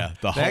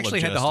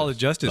actually had the Hall of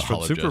Justice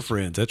from Super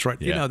Friends. That's right.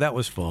 Yeah. That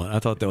was fun. I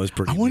thought that was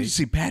pretty. I wanted to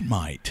see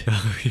Batmite.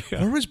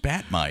 Where was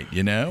Batmite?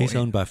 He's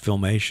owned by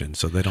Filmation,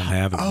 so they don't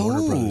have it.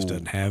 Warner Brothers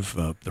doesn't have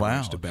the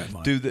rights to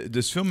Batmite.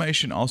 Does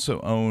Filmation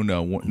also own?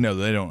 No,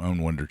 they don't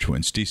own Wonder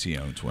Twins. DC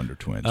owns Wonder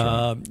Twins.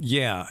 Right?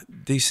 Yeah,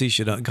 DC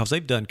should own, because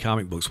they've done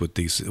comic books with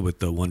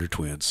the Wonder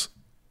Twins.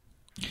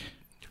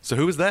 So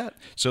who was that?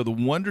 So the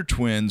Wonder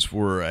Twins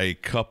were a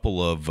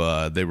couple of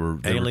they were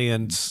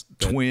aliens,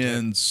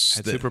 twins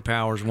had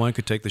superpowers. One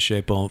could take the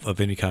shape of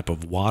any type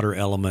of water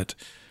element,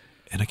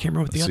 and I can't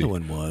remember what the other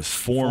one was.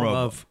 Form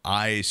of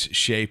ice,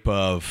 shape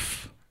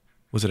of.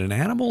 Was it an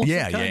animal?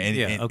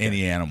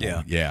 Any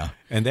animal. Yeah.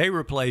 And they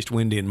replaced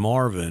Wendy and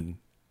Marvin,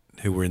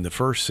 who were in the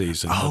first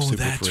season of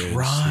Super Friends,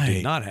 right. who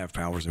did not have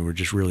powers and were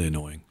just really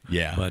annoying.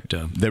 Yeah, but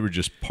they were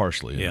just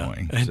partially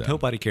annoying. And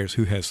nobody cares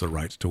who has the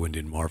rights to Wendy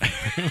and Marvin.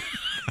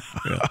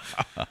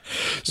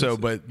 So,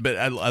 but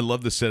I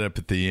love the setup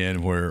at the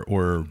end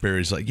where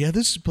Barry's like, "Yeah,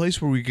 this is a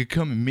place where we could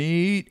come and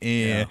meet,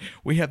 and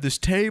we have this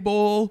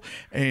table,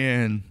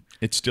 and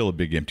it's still a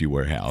big empty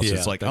warehouse.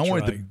 It's like I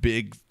wanted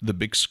the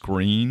big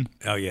screen.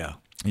 Oh yeah."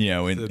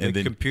 and the big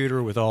then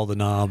computer with all the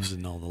knobs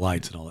and all the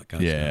lights and all that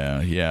kind of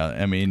stuff. Yeah.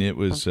 I mean, it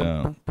was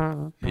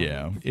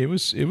it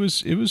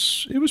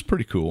was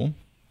pretty cool.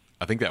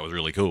 I think that was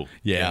really cool.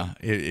 Yeah.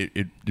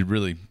 It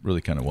really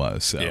kind of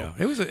was. So. Yeah,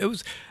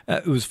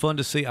 it was fun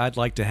to see. I'd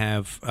like to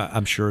have.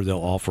 I'm sure they'll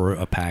offer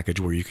a package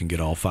where you can get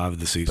all 5 of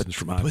the seasons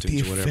from iTunes but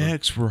the or whatever.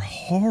 effects were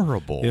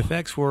horrible. The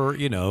effects were,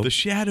 the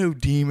shadow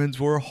demons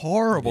were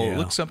horrible. Yeah. It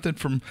looked something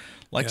from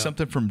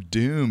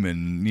Doom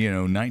in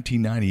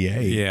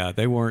 1998. Yeah,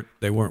 they weren't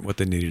what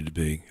they needed to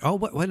be. Oh,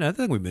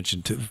 another thing we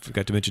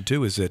forgot to mention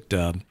too is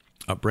that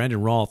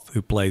Brandon Roth,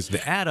 who plays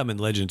the Atom in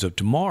Legends of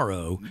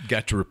Tomorrow,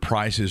 got to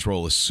reprise his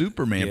role as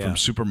Superman from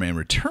Superman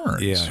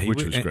Returns,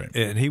 which was great.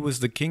 And he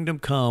was the Kingdom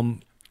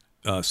Come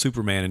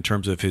Superman in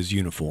terms of his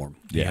uniform.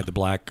 He had the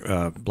black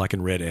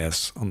and red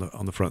S on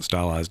the front,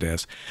 stylized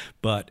S.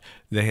 But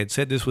they had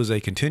said this was a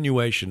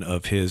continuation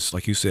of his,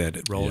 like you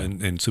said, role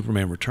in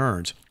Superman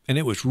Returns. And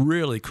it was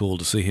really cool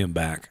to see him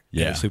back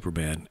as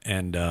Superman.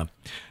 And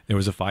there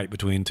was a fight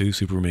between 2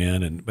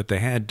 Supermen, but they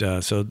had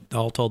so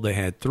all told they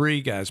had 3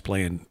 guys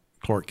playing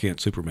Clark Kent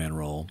Superman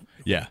role.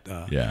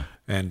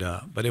 And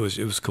but it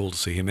was cool to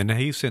see him. And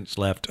he's since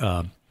left.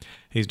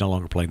 He's no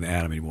longer playing the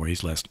Atom anymore.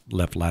 He's left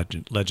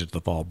Legends of the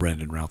Fall.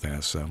 Brendan Routh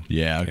has. So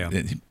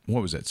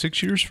what was that?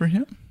 6 years for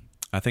him?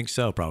 I think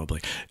so,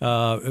 probably.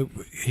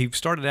 He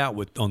started out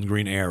on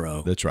Green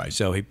Arrow. That's right.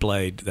 So he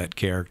played that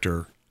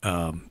character,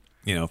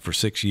 for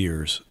 6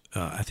 years.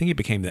 I think he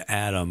became the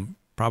Atom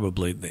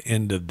probably the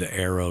end of the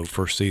Arrow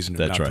first season,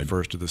 That's not right. the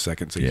first or the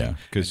second season. Yeah,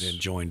 because then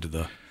joined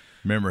the.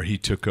 Remember, he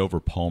took over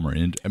Palmer.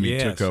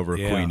 Took over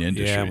Queen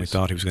Industries. Yeah, and we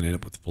thought he was going to end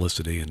up with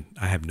Felicity, and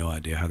I have no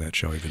idea how that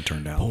show even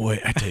turned out. Boy,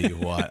 I tell you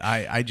what,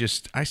 I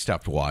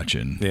stopped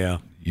watching. Yeah,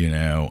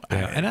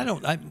 and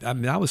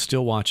I was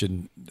still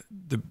watching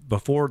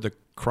before the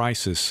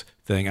Crisis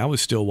thing. I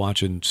was still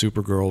watching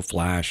Supergirl,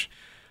 Flash,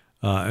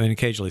 and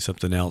occasionally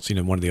something else.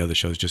 One of the other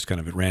shows, just kind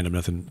of at random,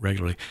 nothing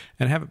regularly,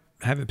 and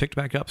haven't picked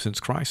back up since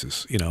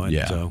Crisis.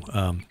 So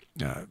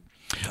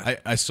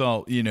I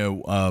saw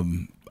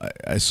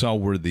I saw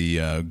where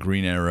the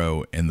Green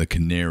Arrow and the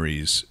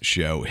Canaries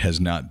show has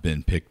not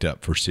been picked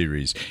up for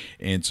series.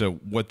 And so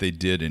what they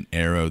did in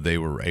Arrow, they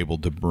were able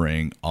to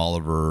bring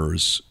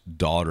Oliver's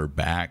daughter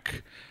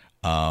back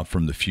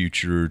from the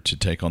future to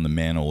take on the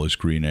mantle as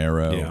Green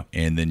Arrow. Yeah.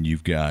 And then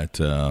you've got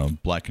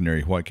Black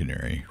Canary, White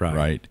Canary,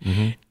 right?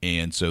 Mm-hmm.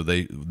 And so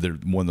they're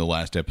one of the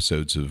last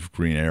episodes of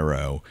Green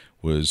Arrow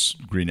was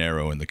Green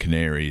Arrow and the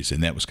Canaries,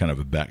 and that was kind of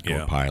a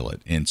backdoor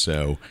pilot. And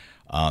so...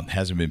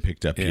 hasn't been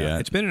picked up yet.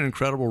 It's been an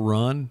incredible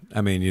run. I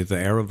mean, the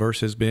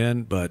Arrowverse has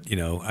been, but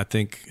I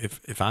think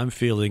if I'm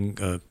feeling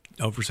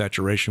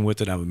oversaturation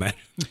with it, I'm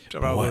imagining.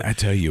 Boy, I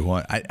tell you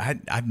what,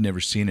 I've never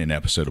seen an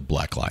episode of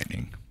Black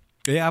Lightning.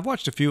 Yeah, I've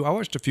watched a few. I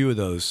watched a few of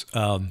those,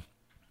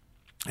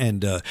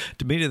 and to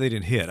me, they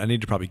didn't hit. I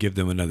need to probably give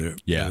them another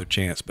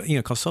chance. But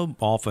because so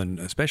often,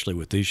 especially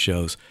with these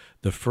shows,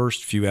 the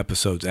first few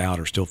episodes out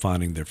are still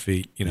finding their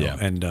feet.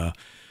 And.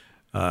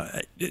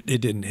 It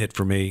didn't hit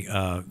for me.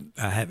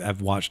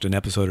 I've watched an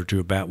episode or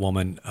two of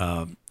Batwoman.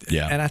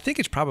 And I think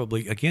it's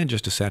probably, again,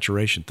 just a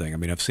saturation thing. I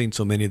mean, I've seen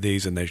so many of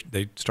these and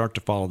they start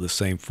to follow the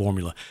same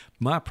formula.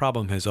 My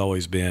problem has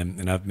always been,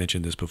 and I've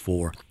mentioned this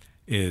before,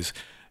 is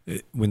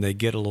when they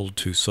get a little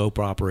too soap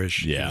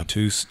opera-ish, a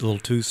little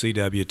too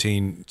CW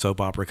teen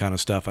soap opera kind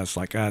of stuff. I was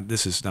like,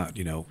 this is not,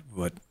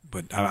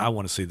 but I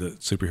want to see the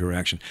superhero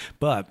action.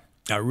 But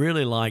I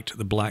really liked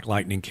the Black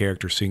Lightning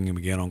character, seeing him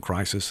again on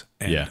Crisis,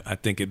 and I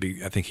think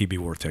he'd be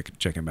worth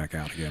checking back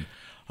out again.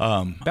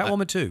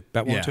 Batwoman too.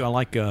 I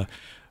like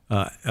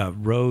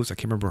Rose. I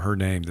can't remember her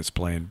name. That's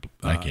playing.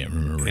 I can't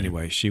remember.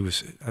 Anyway, she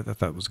was. I thought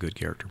that was a good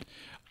character.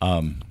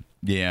 I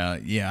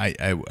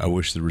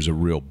wish there was a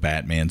real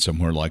Batman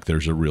somewhere, like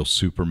there's a real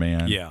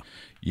Superman. Yeah.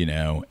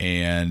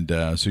 And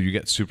so you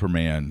got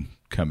Superman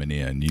coming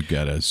in. You've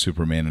got a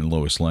Superman and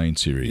Lois Lane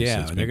series.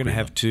 Yeah, and they're going to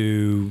have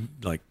 2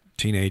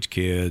 teenage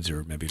kids,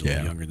 or maybe a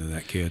little younger than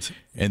that, kids.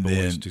 And boys,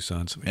 then 2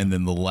 sons. And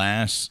then the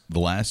last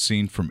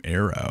scene from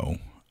Arrow,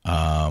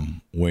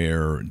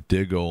 where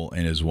Diggle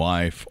and his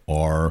wife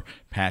are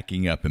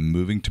packing up and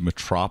moving to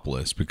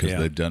Metropolis because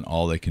they've done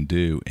all they can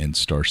do in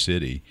Star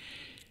City.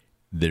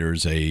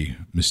 There's a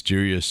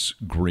mysterious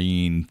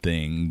green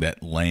thing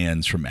that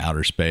lands from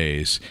outer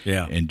space.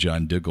 Yeah. And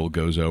John Diggle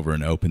goes over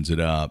and opens it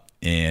up,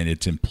 and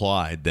it's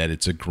implied that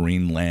it's a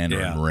Green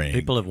Lantern ring.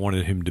 People have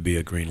wanted him to be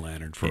a Green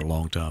Lantern for a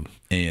long time.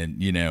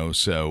 And,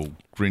 so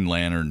Green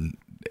Lantern,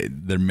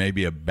 there may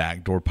be a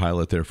backdoor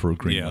pilot there for a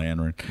Green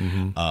Lantern.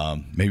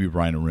 Mm-hmm. Maybe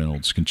Ryan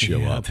Reynolds can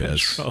show up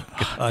as... Oh,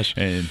 gosh.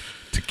 And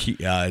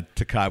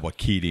Takai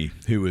Waititi,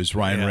 who is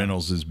Ryan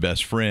Reynolds'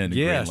 best friend.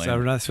 Yes,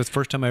 that's the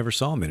first time I ever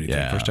saw him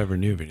anything. First I ever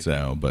knew of anything.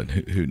 So, but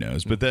who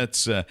knows? But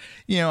that's, how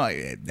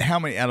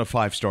many out of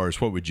 5 stars,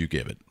 what would you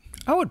give it?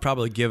 I would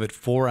probably give it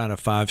 4 out of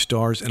 5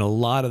 stars, and a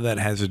lot of that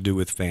has to do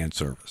with fan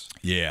service.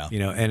 Yeah.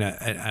 And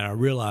I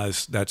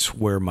realize that's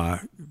where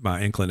my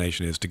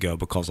inclination is to go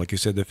because, like you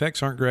said, the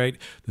effects aren't great.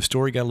 The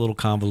story got a little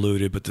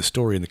convoluted, but the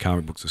story in the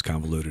comic books is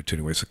convoluted too.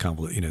 Anyway,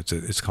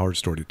 it's a hard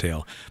story to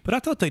tell. But I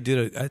thought they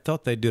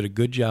did a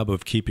good job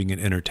of keeping it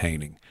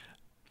entertaining.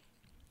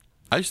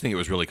 I just think it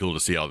was really cool to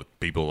see all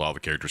the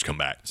characters come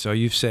back. So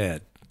you've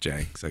said,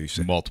 Jay.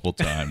 Multiple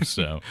times.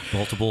 So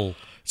multiple.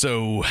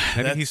 So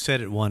maybe he said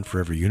it one for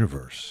every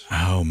universe.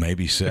 Oh,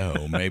 maybe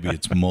so. Maybe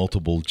it's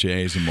multiple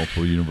J's and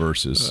multiple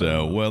universes.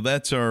 So, well,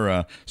 that's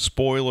our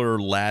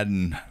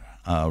spoiler-laden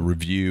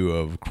review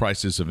of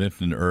Crisis of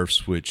Infinite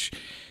Earths, which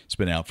it's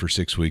been out for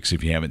 6 weeks.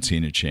 If you haven't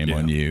seen it, shame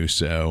on you.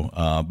 So,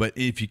 but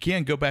if you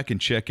can, go back and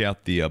check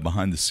out the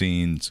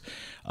behind-the-scenes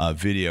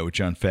video with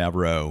Jon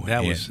Favreau.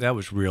 That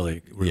was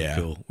really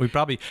cool. We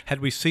probably,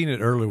 had we seen it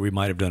earlier, we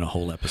might have done a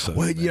whole episode.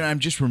 Well, I'm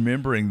just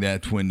remembering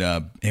that when,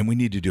 and we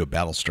need to do a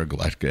Battlestar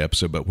Galactica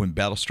episode, but when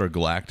Battlestar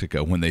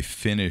Galactica, when they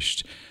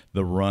finished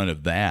the run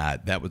of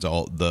that was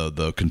all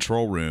the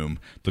control room.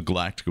 The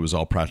Galactica was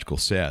all practical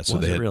sets, so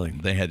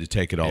they had to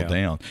take it all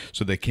down.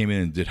 So they came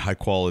in and did high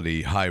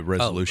quality, high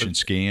resolution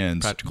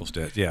scans, practical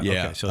sets.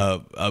 Okay,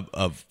 so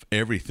of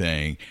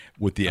everything.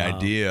 With the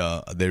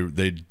idea,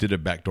 they did a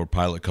backdoor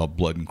pilot called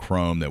Blood and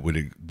Chrome that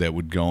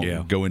would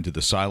go into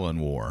the Cylon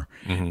War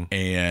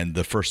and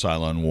the first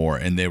Cylon War,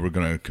 and they were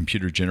going to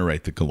computer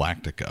generate the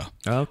Galactica.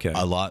 Okay,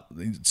 a lot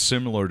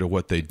similar to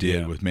what they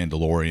did with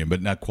Mandalorian,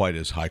 but not quite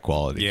as high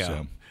quality. Yeah.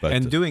 So.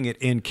 And doing it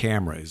in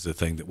camera is the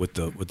thing that with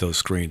those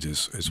screens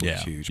is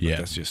what's huge. But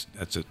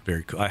that's a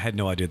very cool. I had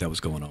no idea that was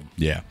going on.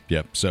 Yeah.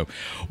 So,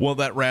 well,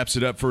 that wraps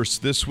it up for us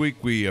this week.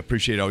 We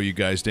appreciate all you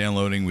guys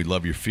downloading. We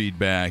love your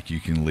feedback.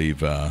 You can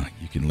leave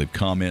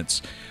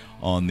comments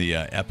on the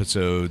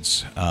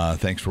episodes.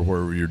 Thanks for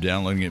where you're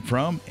downloading it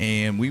from,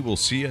 and we will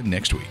see you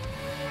next week.